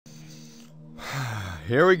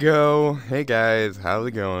Here we go. Hey guys, how's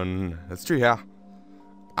it going? It's Tree here.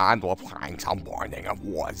 And we're playing some Binding of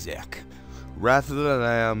Isaac. Wrath of the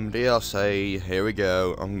Lamb, DLC. Here we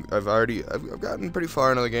go. I've gotten pretty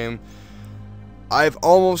far into the game. I've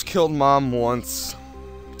almost killed Mom once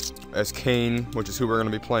as Cain, which is who we're gonna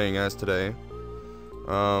be playing as today.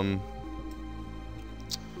 I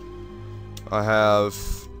have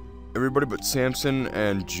everybody but Samson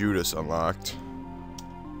and Judas unlocked.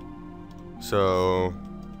 So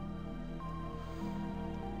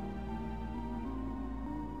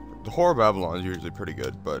the Whore of Babylon is usually pretty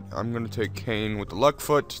good, but I'm gonna take Cain with the luck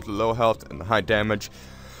foot, the low health, and the high damage.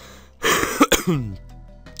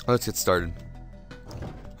 Let's get started.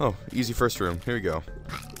 Oh, easy first room. Here we go.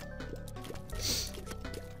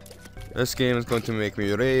 This game is going to make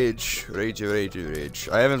me rage.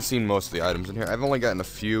 I haven't seen most of the items in here. I've only gotten a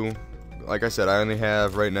few. Like I said, I only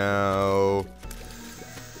have right now.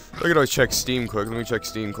 I could always check Steam quick. Let me check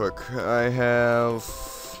Steam quick. I have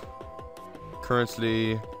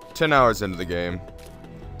currently 10 hours into the game.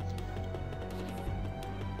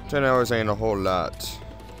 10 hours ain't a whole lot.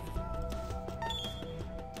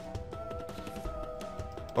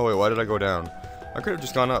 Oh wait, why did I go down? I could have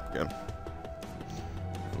just gone up again.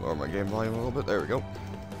 Lower my game volume a little bit. There we go.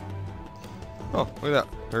 Oh, look at that.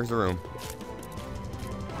 There's the room.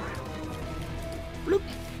 Bloop.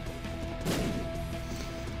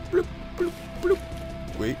 Bloop, bloop, bloop.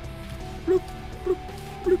 Wait. Bloop, bloop,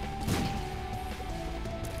 bloop.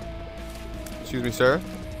 Excuse me, sir.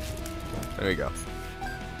 There we go.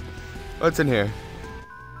 What's in here?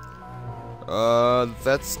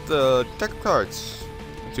 That's the deck of cards.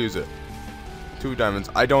 Let's use it. 2 diamonds.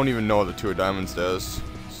 I don't even know what the 2 of diamonds does.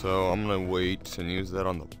 So I'm gonna wait and use that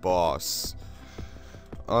on the boss.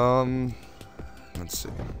 Let's see.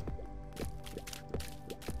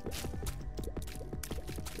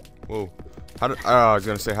 Whoa. I was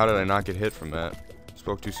gonna say, how did I not get hit from that?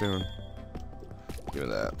 Spoke too soon. Give me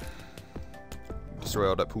that. Destroy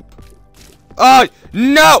all that poop. Oh,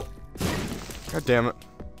 no! God damn it.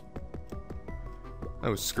 I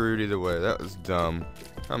was screwed either way. That was dumb.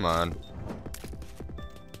 Come on.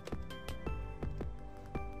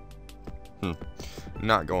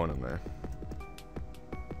 Not going in there.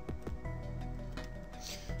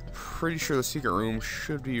 Pretty sure the secret room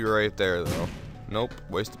should be right there, though. Nope,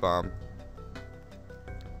 waste the bomb.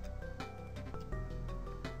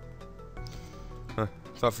 Huh,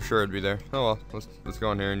 thought for sure it'd be there. Oh well, let's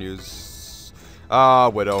go in here and use.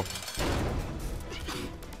 Widow.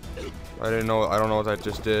 I don't know what that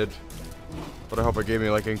just did, but I hope it gave me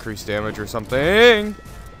like increased damage or something.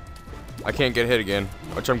 I can't get hit again,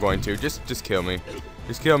 which I'm going to. Just kill me.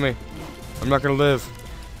 Just kill me. I'm not gonna live.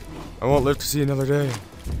 I won't live to see another day.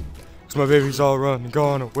 Cause my baby's all run and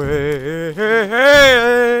gone away.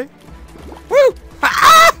 Woo!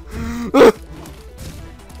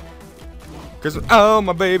 Cause oh,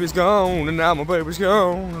 my baby's gone and now my baby's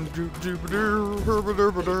gone.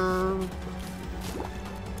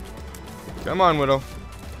 Come on, Widow.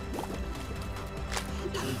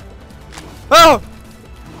 Oh!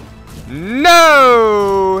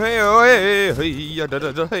 No! Hey, oh, hey, hey, da,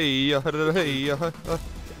 da, da, hey, da, da, hey,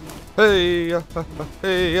 hey,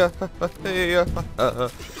 hey,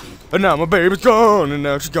 and now my baby's gone, and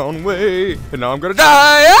now she's gone away, and now I'm gonna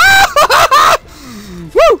die.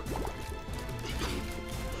 Woo!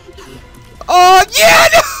 Oh yeah!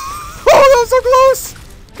 No! Oh, that was so close.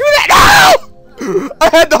 Give me that! No! I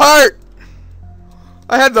had the heart.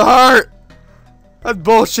 I had the heart. That's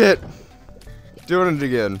bullshit. Doing it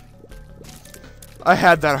again. I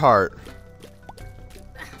had that heart.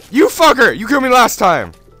 You fucker! You killed me last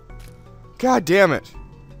time! God damn it.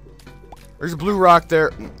 There's a blue rock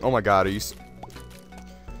there. Oh my god, are you...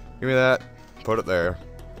 Give me that. Put it there.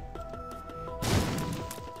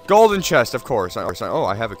 Golden chest, of course. Oh,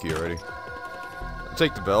 I have a key already. I'll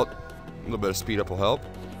take the belt. A little bit of speed up will help.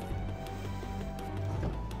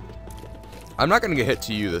 I'm not gonna get hit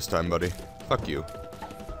to you this time, buddy. Fuck you.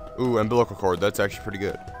 Ooh, umbilical cord. That's actually pretty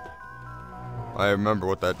good. I remember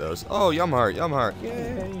what that does. Oh, yum heart, yum heart.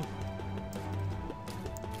 Yay!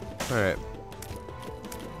 Alright.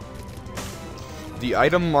 The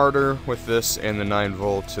item martyr with this and the 9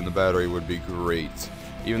 volts and the battery would be great.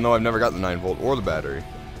 Even though I've never got the 9 volt or the battery.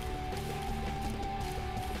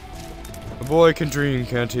 A boy can dream,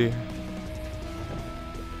 can't he?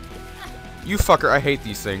 You fucker, I hate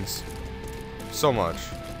these things. So much.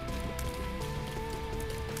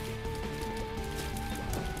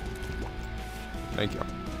 Thank you.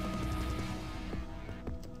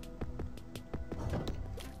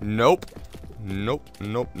 Nope. Nope.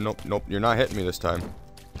 Nope. Nope. Nope. You're not hitting me this time.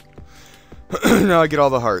 Now I get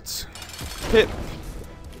all the hearts. Pip.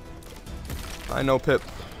 I know, Pip.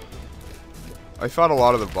 I fought a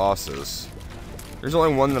lot of the bosses. There's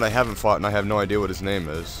only one that I haven't fought, and I have no idea what his name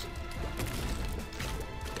is.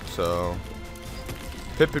 So,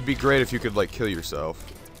 Pip, it'd be great if you could, like, kill yourself.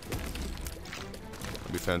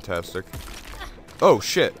 That'd be fantastic. Oh,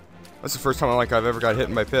 shit. That's the first time I've ever got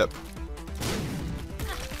hit by Pip.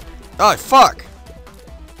 Oh, fuck!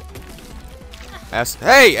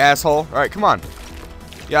 Hey, asshole! Alright, come on.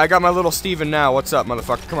 Yeah, I got my little Steven now. What's up,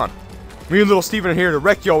 motherfucker? Come on. Me and little Steven are here to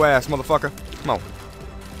wreck your ass, motherfucker. Come on.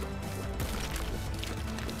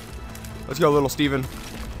 Let's go, little Steven.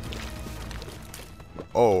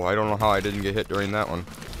 Oh, I don't know how I didn't get hit during that one.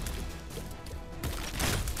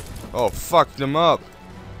 Oh, fucked him up.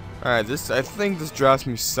 Alright, I think this drops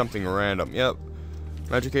me something random. Yep.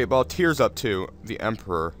 Magic 8 Ball. Tears up to the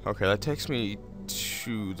Emperor. Okay, that takes me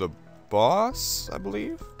to the boss, I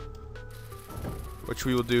believe. Which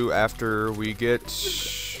we will do after we get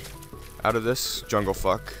out of this jungle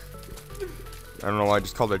fuck. I don't know why I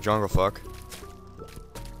just called it jungle fuck.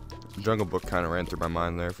 Jungle Book kind of ran through my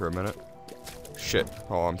mind there for a minute. Shit.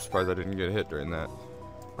 Oh, I'm surprised I didn't get hit during that.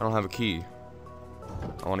 I don't have a key.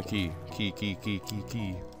 I want a key.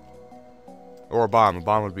 Key. Or a bomb. A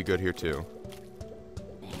bomb would be good here too.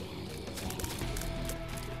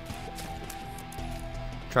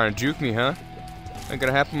 Trying to juke me, huh? Ain't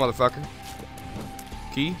gonna happen, motherfucker.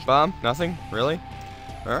 Key? Bomb? Nothing? Really?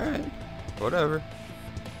 Alright. Whatever.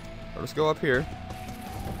 Let's go up here.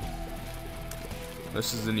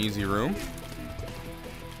 This is an easy room.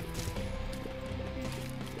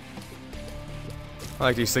 I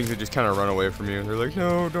like these things that just kind of run away from you. They're like,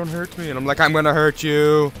 no, don't hurt me. And I'm like, I'm gonna hurt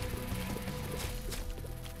you.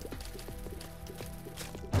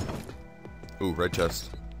 Ooh, red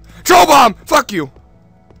chest. Troll bomb! Fuck you!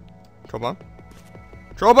 Troll bomb?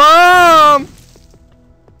 Troll bomb!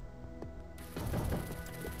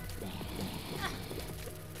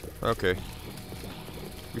 Okay.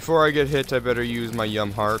 Before I get hit, I better use my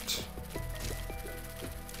Yum Heart.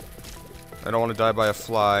 I don't want to die by a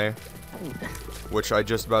fly. Which I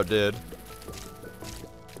just about did.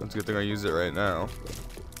 That's a good thing I use it right now.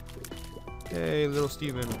 Hey, little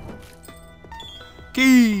Steven.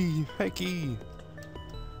 Key! Hey, key.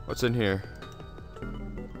 What's in here?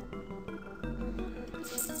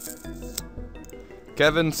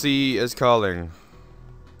 Kevin C is calling.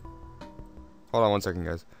 Hold on 1 second,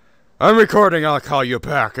 guys. I'm recording, I'll call you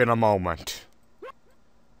back in a moment.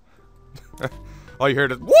 All you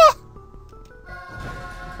heard is, what?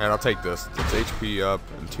 And I'll take this. It's HP up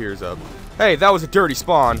and tears up. Hey, that was a dirty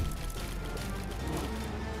spawn.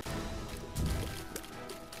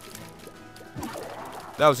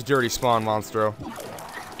 That was a dirty spawn, Monstro.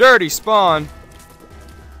 Dirty spawn!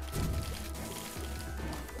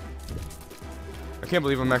 I can't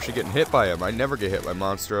believe I'm actually getting hit by him. I never get hit by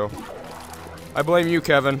Monstro. I blame you,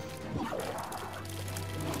 Kevin.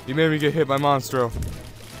 You made me get hit by Monstro.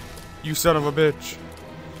 You son of a bitch.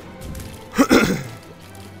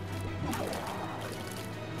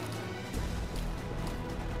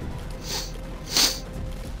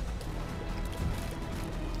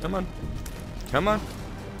 Come on. Come on.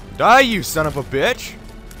 Die, you son of a bitch.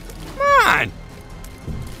 Come on.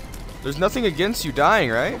 There's nothing against you dying,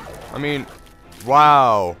 right? I mean,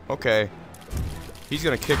 wow. Okay. He's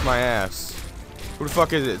gonna kick my ass. Who the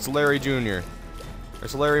fuck is it? It's Larry Jr.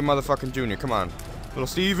 It's Larry motherfucking Jr. Come on. Little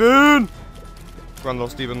Steven! Come on, little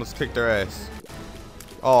Steven. Let's kick their ass.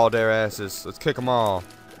 All their asses. Let's kick them all.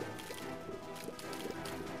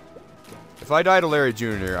 If I die to Larry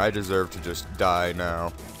Jr., I deserve to just die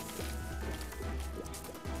now.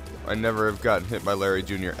 I never have gotten hit by Larry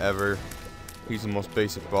Jr. ever. He's the most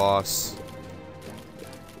basic boss.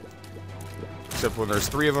 Except when there's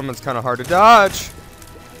 3 of them, it's kind of hard to dodge.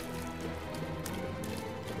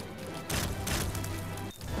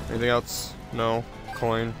 Anything else? No.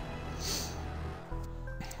 Coin.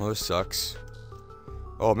 Well, this sucks.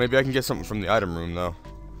 Oh, maybe I can get something from the item room though,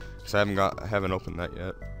 because I haven't opened that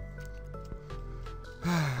yet.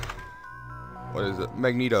 What is it?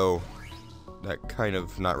 Magneto. That kind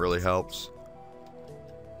of not really helps.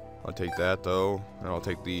 I'll take that though, and I'll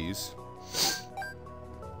take these.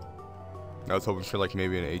 I was hoping for like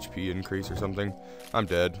maybe an HP increase or something. I'm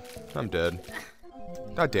dead. I'm dead.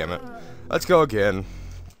 God damn it. Let's go again.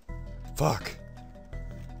 Fuck.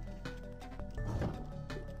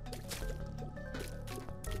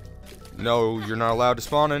 No, you're not allowed to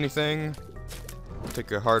spawn anything.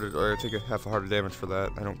 Take a half a heart of damage for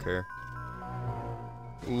that. I don't care.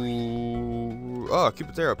 Ooh. Oh,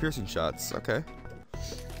 Cupid's arrow, piercing shots. Okay.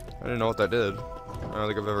 I didn't know what that did. I don't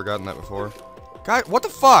think I've ever gotten that before. God, what the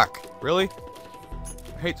fuck? Really?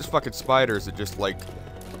 I hate those fucking spiders that just like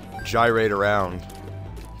gyrate around.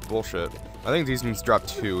 Bullshit. I think these ones drop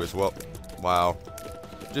 2 as well. Wow.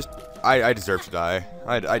 Just, I deserve to die.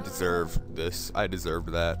 I deserve this. I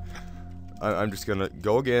deserve that. I'm just gonna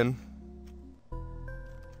go again.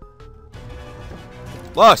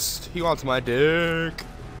 Lust! He wants my dick.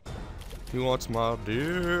 He wants my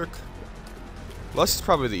dick. Lust is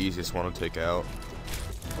probably the easiest one to take out.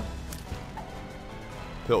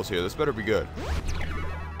 Pills here. This better be good.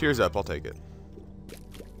 Tears up. I'll take it.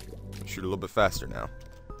 Shoot a little bit faster now.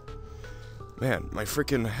 Man, my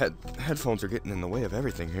freaking headphones are getting in the way of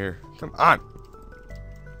everything here. Come on.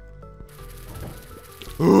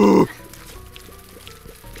 Ooh.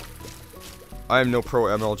 I am no pro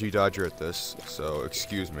MLG Dodger at this, so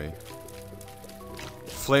excuse me.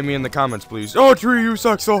 Flame me in the comments, please. Oh, Tree, you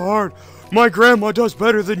suck so hard. My grandma does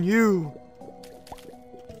better than you.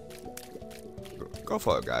 Go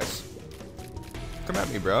for it, guys. Come at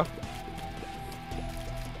me, bro.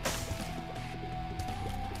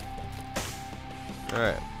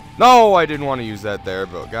 Alright. No, I didn't want to use that there,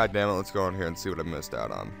 but god damn it, let's go in here and see what I missed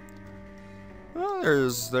out on. Well,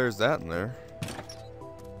 there's that in there.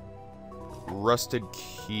 Rusted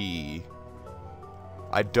key.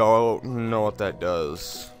 I don't know what that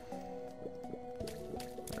does.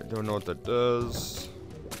 I don't know what that does.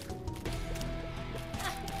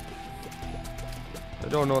 I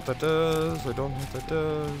don't know what that does. I don't know what that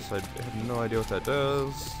does. I have no idea what that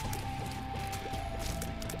does.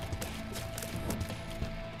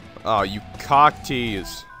 Oh, you cock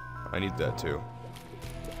tease. I need that too.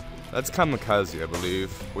 That's kamikaze, I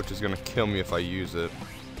believe, which is gonna kill me if I use it.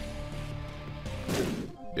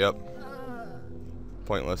 Yep.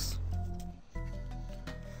 Pointless.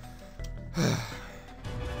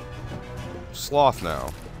 Sloth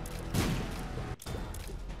now.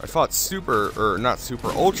 I fought super, or not super,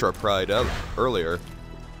 ultra pride earlier.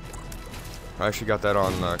 I actually got that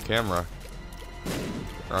on camera.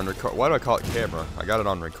 Or on why do I call it camera? I got it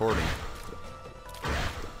on recording.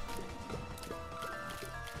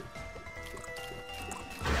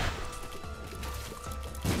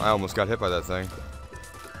 I almost got hit by that thing.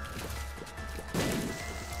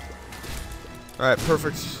 Alright,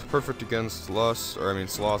 perfect against Lust, or I mean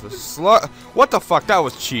Sloth. What the fuck? That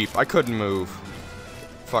was cheap. I couldn't move.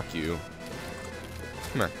 Fuck you.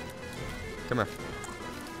 Come here. Come here.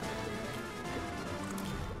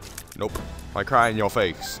 Nope. I cry in your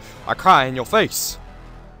face. I cry in your face.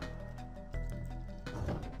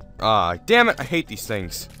 Ah, damn it. I hate these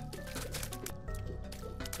things.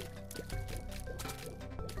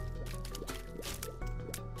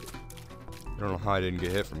 I don't know how I didn't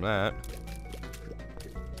get hit from that.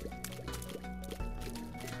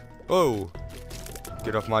 Whoa.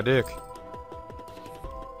 Get off my dick.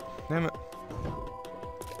 Damn it.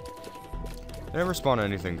 Never spawn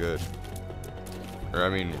anything good. Or, I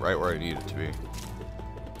mean, right where I need it to be.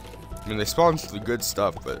 I mean, they spawn the good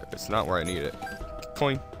stuff, but it's not where I need it.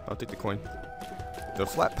 Coin. I'll take the coin. The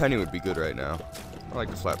flat penny would be good right now. I like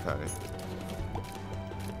the flat penny.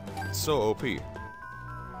 It's so OP.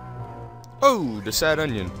 Oh, the sad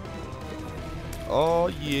onion. Oh,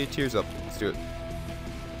 yeah, tears up. Let's do it.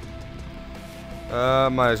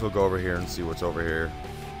 Might as well go over here and see what's over here.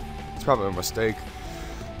 It's probably a mistake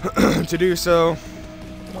to do so.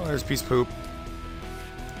 Oh, there's a piece of poop.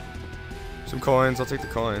 Some coins. I'll take the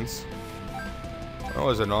coins. That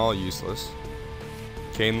wasn't all useless.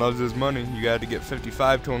 Kane loves his money. You got to get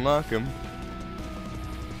 55 to unlock him.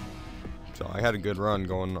 So I had a good run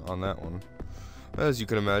going on that one, as you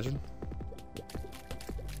can imagine.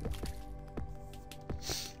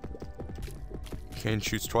 Kane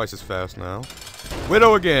shoots twice as fast now.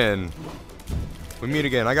 Widow again. We meet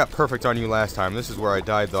again. I got perfect on you last time. This is where I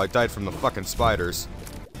died, though. I died from the fucking spiders.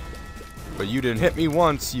 But you didn't hit me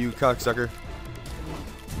once, you cocksucker.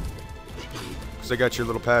 Because I got your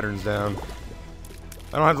little patterns down.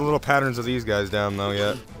 I don't have the little patterns of these guys down, though,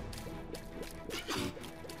 yet.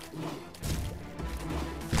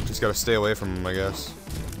 Just gotta stay away from them, I guess.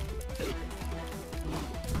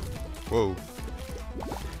 Whoa.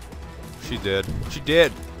 She did. She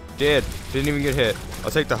did. Did. Didn't even get hit.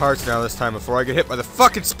 I'll take the hearts now this time before I get hit by the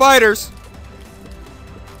fucking spiders!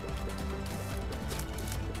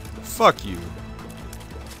 Fuck you.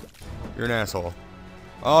 You're an asshole.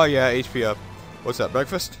 Oh yeah, HP up. What's that,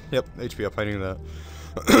 breakfast? Yep, HP up, I knew that.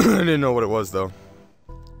 I didn't know what it was though.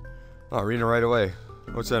 Oh, arena right away.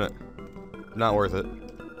 What's in it? Not worth it.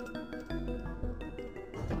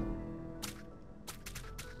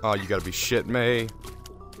 Oh, you gotta be shit, May.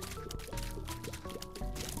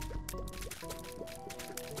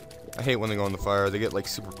 I hate when they go in the fire. They get like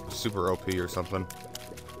super OP or something.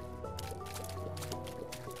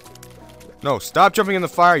 No, stop jumping in the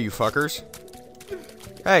fire, you fuckers.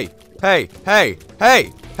 Hey, hey, hey,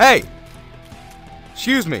 hey, hey!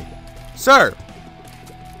 Excuse me. Sir!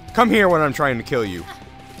 Come here when I'm trying to kill you.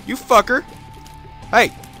 You fucker!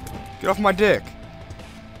 Hey! Get off my dick.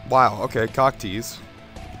 Wow, okay, cock tease.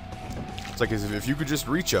 It's like as if you could just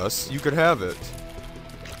reach us, you could have it.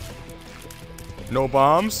 No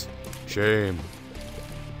bombs? Shame.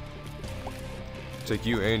 Take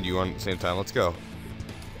you and you on at the same time. Let's go.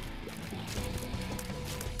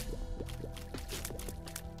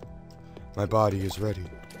 My body is ready.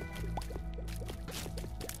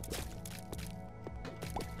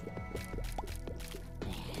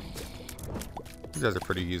 These guys are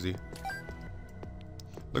pretty easy.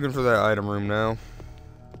 Looking for that item room now.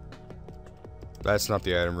 That's not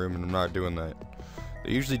the item room, and I'm not doing that.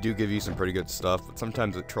 They usually do give you some pretty good stuff, but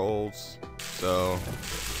sometimes it trolls. So,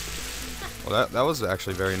 well, that was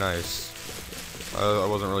actually very nice. I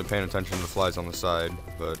wasn't really paying attention to the flies on the side,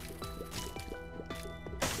 but.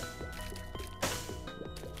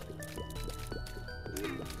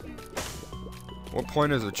 What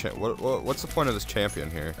point is the what's the point of this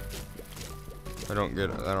champion here? I don't get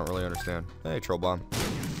it. I don't really understand. Hey, troll bomb.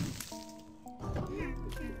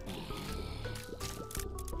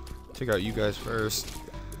 Take out you guys first.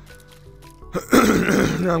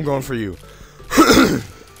 Now I'm going for you.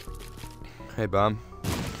 Hey, bomb.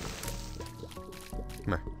 Come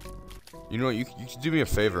here. You know what? You can do me a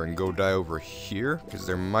favor and go die over here, because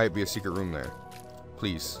there might be a secret room there.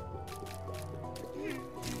 Please.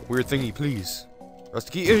 Weird thingy, please.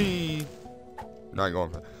 Rusty key. Not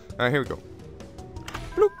going for it. Alright, here we go.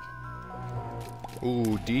 Bloop.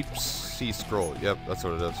 Ooh, deep sea scroll. Yep, that's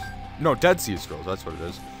what it is. No, dead sea scrolls. That's what it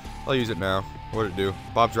is. I'll use it now. What'd it do?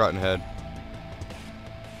 Bob's rotten head.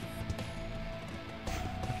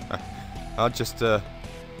 I'll just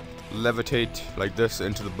levitate like this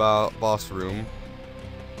into the boss room.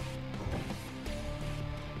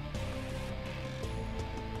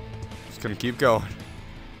 Just gonna keep going.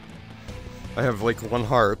 I have like 1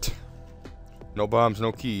 heart. No bombs,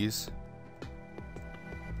 no keys.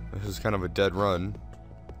 This is kind of a dead run.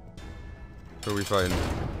 Who are we fighting?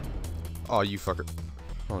 Oh, you fucker.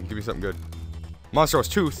 Come on, give me something good. Monstro's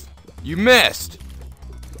Tooth! You missed!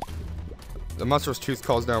 The Monstro's Tooth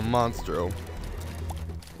calls down Monstro.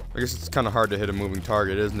 I guess it's kind of hard to hit a moving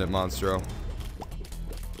target, isn't it, Monstro?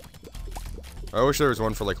 I wish there was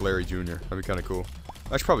one for like Larry Jr. That'd be kind of cool.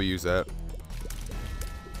 I should probably use that.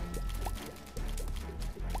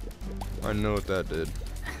 I know what that did.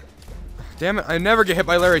 Damn it, I never get hit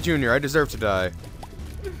by Larry Jr. I deserve to die.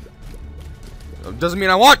 Doesn't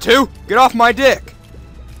mean I want to! Get off my dick!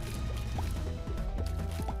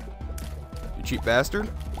 You cheap bastard.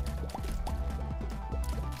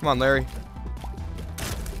 Come on, Larry.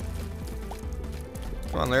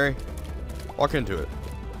 Come on, Larry. Walk into it.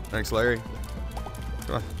 Thanks, Larry.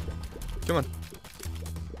 Come on. Come on.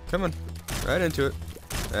 Come on. Right into it.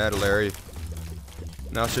 Add Larry.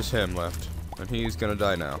 Now it's just him left. And he's gonna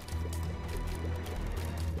die now.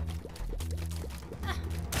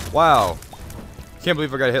 Wow. Can't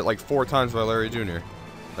believe I got hit like 4 times by Larry Jr.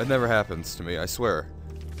 That never happens to me, I swear.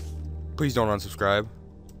 Please don't unsubscribe.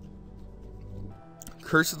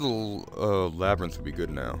 Curse of the Labyrinth would be good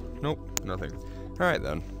now. Nope, nothing. Alright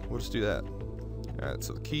then, we'll just do that. Alright,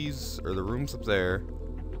 so the keys, or the room's up there.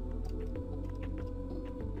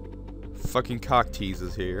 Fucking cock tease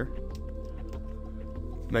is here.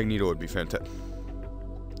 Magneto would be fantastic.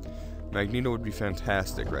 Magneto would be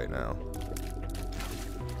fantastic right now.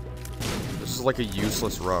 This is like a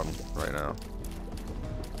useless run right now.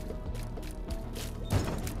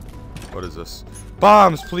 What is this?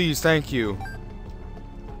 Bombs, please, thank you.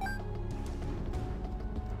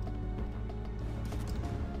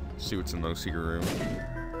 Let's see what's in the secret room.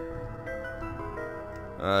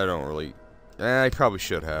 I don't really. I probably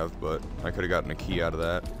should have, but I could have gotten a key out of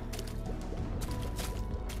that.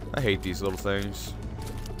 I hate these little things.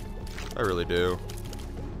 I really do.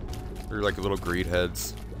 They're like little greed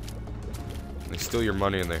heads. They steal your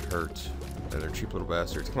money and they hurt. And they're cheap little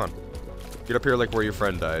bastards. Come on. Get up here like where your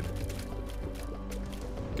friend died.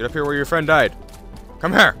 Get up here where your friend died.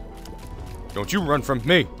 Come here. Don't you run from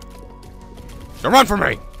me. Don't run from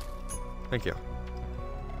me. Thank you.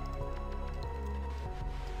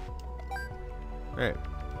 Alright.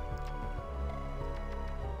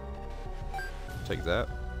 Take that.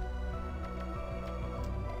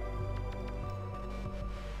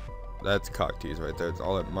 That's cock tease right there. It's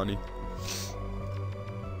all that money.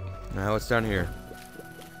 Now it's down here.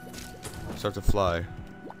 Start to fly.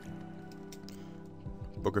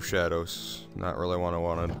 Book of Shadows. Not really what I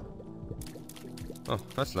wanted. Oh,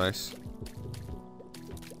 that's nice.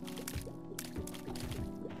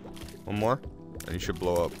 One more, and you should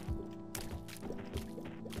blow up.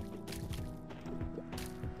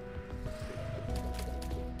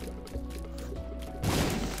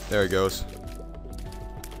 There he goes.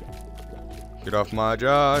 Get off my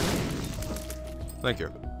jock. Thank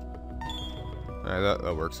you. Alright,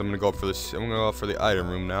 that works. I'm gonna go up for this. I'm gonna go up for the item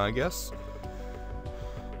room now, I guess.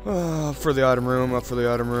 Up for the item room. Up for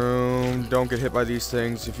the item room. Don't get hit by these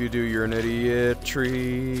things. If you do, you're an idiot.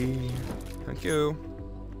 Tree. Thank you.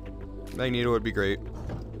 Magneto would be great.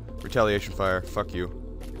 Retaliation fire. Fuck you.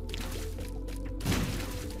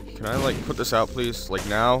 Can I like put this out, please? Like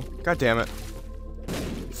now? God damn it.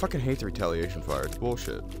 I fucking hate the retaliation fire. It's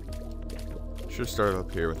bullshit. Should have started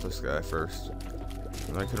up here with this guy first.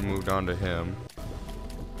 And I could have moved on to him.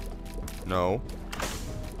 No.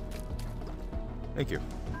 Thank you.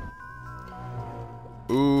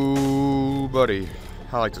 Ooh, buddy.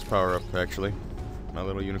 I like this power up, actually. My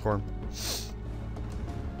little unicorn.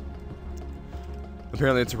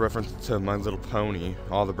 Apparently it's a reference to My Little Pony.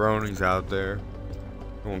 All the bronies out there.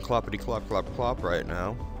 Going cloppity clop clop clop right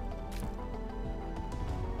now.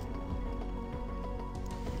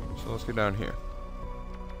 So let's get down here.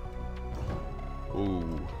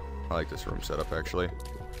 Ooh, I like this room setup actually.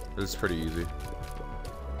 This is pretty easy.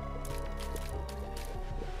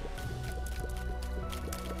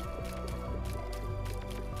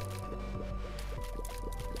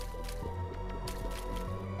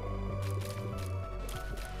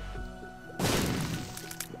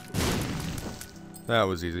 That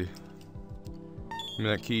was easy. Give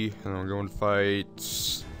me that key, and then we're going to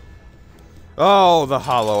fight. Oh, the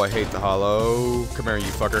hollow. I hate the hollow. Come here, you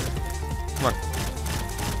fucker. Come on.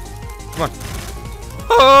 Come on.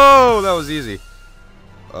 Oh, that was easy.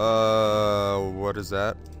 What is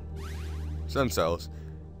that? Stem cells.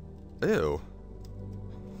 Ew.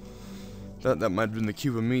 That might have been the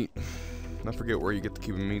cube of meat. I forget where you get the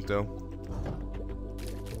cube of meat, though.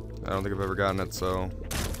 I don't think I've ever gotten it, so...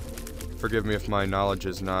 Forgive me if my knowledge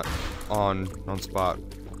is not on spot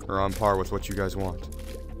or on par with what you guys want.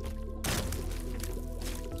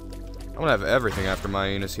 I'm gonna have everything after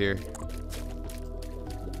Myena's here.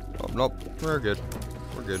 Oh, nope, we're good.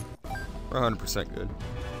 We're good. We're 100% good.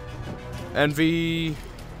 Envy.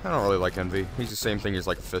 I don't really like Envy. He's the same thing as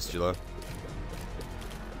like Fistula.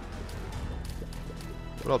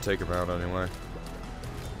 But I'll take him out anyway.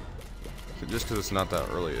 Just because it's not that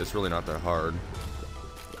early. It's really not that hard.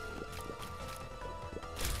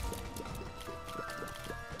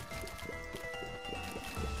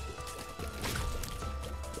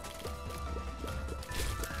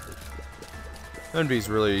 Envy's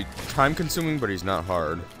really time-consuming, but he's not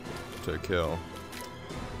hard to kill.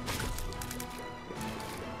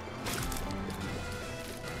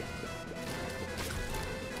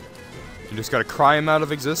 You just gotta cry him out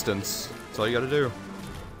of existence. That's all you gotta do.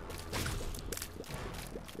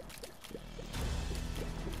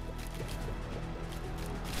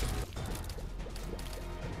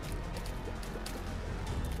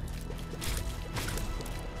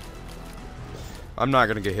 I'm not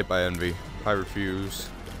gonna get hit by Envy. I refuse.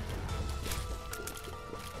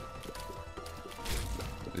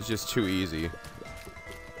 It's just too easy.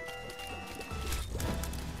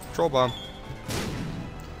 Troll bomb.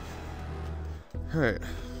 Alright.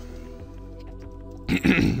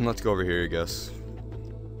 Let's go over here, I guess.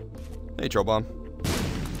 Hey, troll bomb.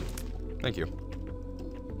 Thank you.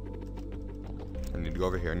 I need to go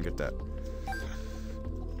over here and get that.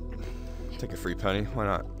 Take a free penny. Why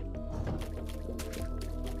not?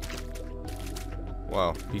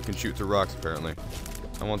 Wow, he can shoot through rocks apparently.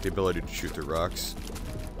 I want the ability to shoot through rocks.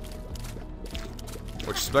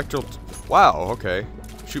 Which Spectral... Wow, okay.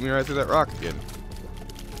 Shoot me right through that rock again.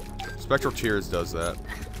 Spectral Tears does that.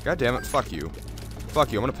 God damn it, fuck you.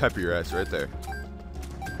 Fuck you, I'm gonna pepper your ass right there.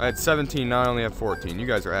 I had 17, now I only have 14. You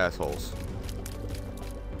guys are assholes.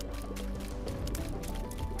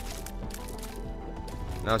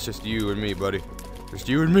 Now it's just you and me, buddy. Just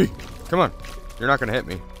you and me. Come on. You're not gonna hit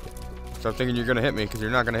me. Stop thinking you're gonna hit me, because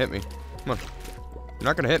you're not gonna hit me. Come on. You're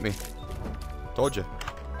not gonna hit me. Told you.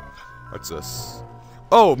 What's this?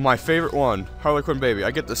 Oh, my favorite one. Harley Quinn Baby.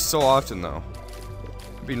 I get this so often, though.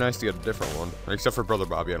 It'd be nice to get a different one. Except for Brother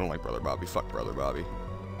Bobby. I don't like Brother Bobby. Fuck Brother Bobby.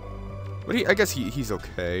 But I guess he's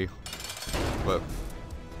okay. But...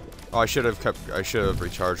 Oh, I should have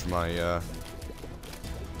recharged my,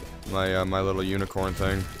 my little unicorn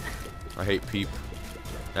thing. I hate Peep.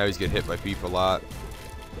 I always get hit by Peep a lot.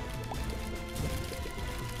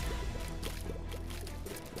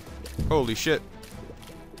 Holy shit.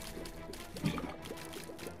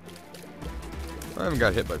 I haven't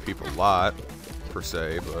got hit by people a lot, per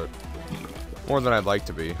se, but more than I'd like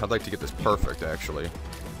to be. I'd like to get this perfect, actually.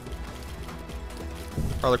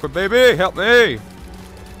 Harlequin baby, help me!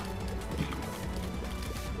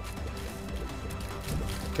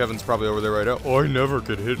 Kevin's probably over there right now. Oh, I never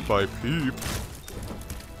get hit by Peep.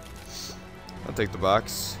 I'll take the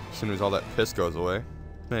box as soon as all that piss goes away.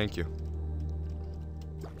 Thank you.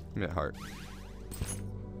 Give me that heart.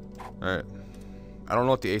 Alright. I don't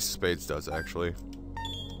know what the Ace of Spades does, actually.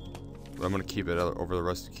 But I'm gonna keep it over the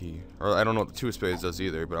rest of the key. Or I don't know what the Two of Spades does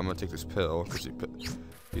either, but I'm gonna take this pill. Because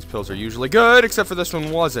these pills are usually good, except for this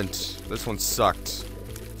one wasn't. This one sucked.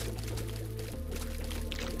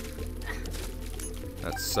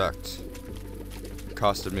 That sucked. It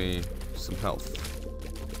costed me some health.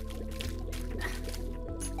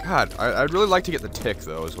 God, I'd really like to get the tick,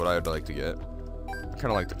 though, is what I'd like to get. I kind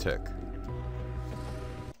of like the tick.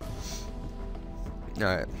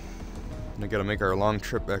 Alright. We gotta make our long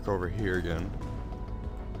trip back over here again.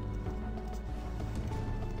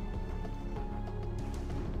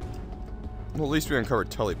 Well, at least we uncovered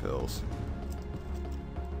Tully pills.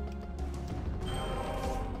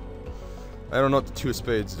 I don't know what the Two of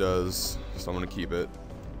Spades does, so I'm gonna keep it.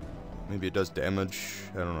 Maybe it does damage.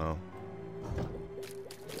 I don't know.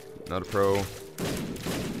 Not a pro.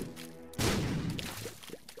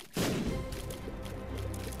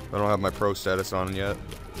 I don't have my pro status on yet.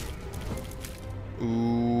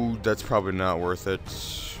 Ooh, that's probably not worth it.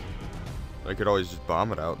 I could always just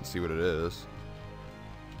bomb it out and see what it is.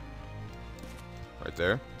 Right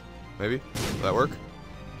there. Maybe? Will that work?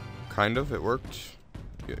 Kind of, it worked.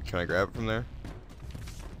 Yeah, can I grab it from there?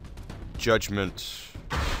 Judgment.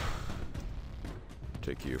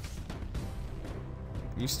 Take you.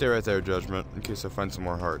 You stay right there, Judgment, in case I find some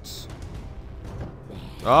more hearts.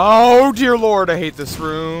 Oh, dear Lord, I hate this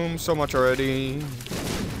room so much already.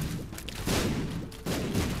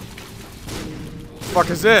 What the fuck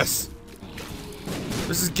is this?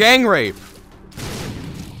 This is gang rape.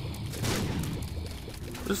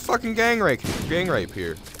 There's fucking gang rape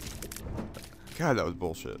here. God, that was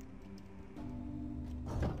bullshit.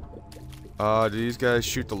 Do these guys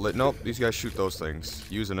shoot the lit? Nope, these guys shoot those things.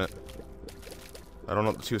 Using it. I don't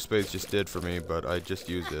know what the Two of Spades just did for me, but I just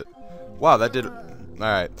used it. Wow, that did.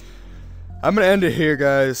 Alright. I'm gonna end it here,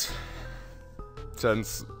 guys.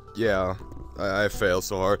 Since, yeah, I failed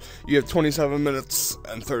so hard. You have 27 minutes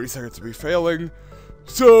and 30 seconds to be failing.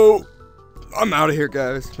 So, I'm out of here,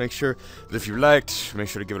 guys. Make sure that if you liked, make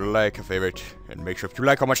sure to give it a like, a favorite, and make sure if you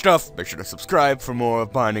like all my stuff, make sure to subscribe for more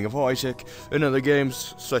of Binding of Isaac and other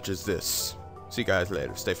games such as this. See you guys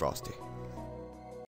later. Stay frosty.